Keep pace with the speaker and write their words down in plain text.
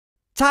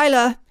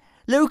Tyler!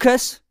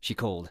 Lucas! She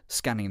called,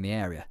 scanning the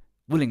area,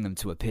 willing them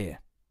to appear.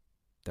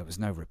 There was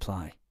no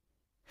reply.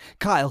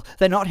 Kyle,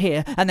 they're not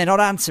here, and they're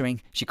not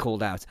answering, she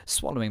called out,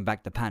 swallowing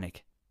back the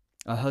panic.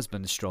 Her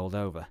husband strolled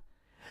over.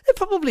 They're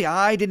probably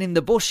hiding in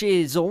the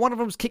bushes, or one of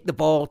them's kicked the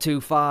ball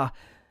too far.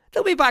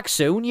 They'll be back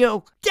soon,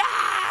 you...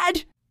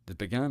 Dad! There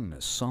began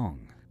a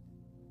song,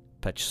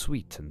 pitch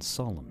sweet and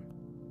solemn,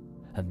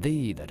 and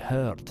they that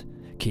heard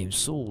came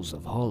souls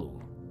of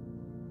hollow.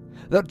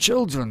 Their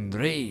children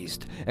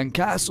raised, and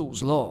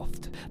castles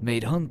loft,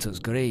 made hunters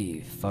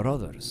grave for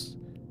others,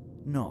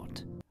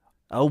 not.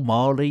 Old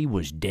Marley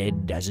was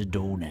dead as a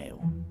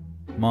doornail.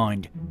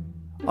 Mind,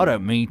 I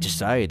don't mean to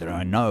say that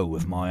I know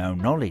with my own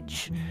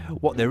knowledge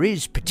what there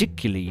is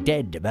particularly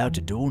dead about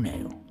a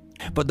doornail,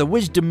 but the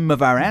wisdom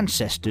of our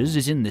ancestors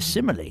is in the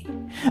simile,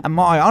 and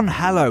my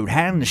unhallowed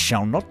hands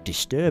shall not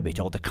disturb it,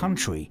 or the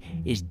country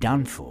is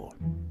done for.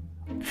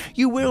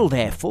 You will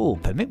therefore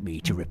permit me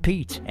to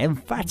repeat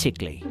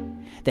emphatically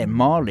that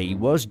Marley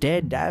was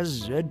dead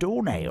as a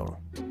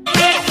doornail.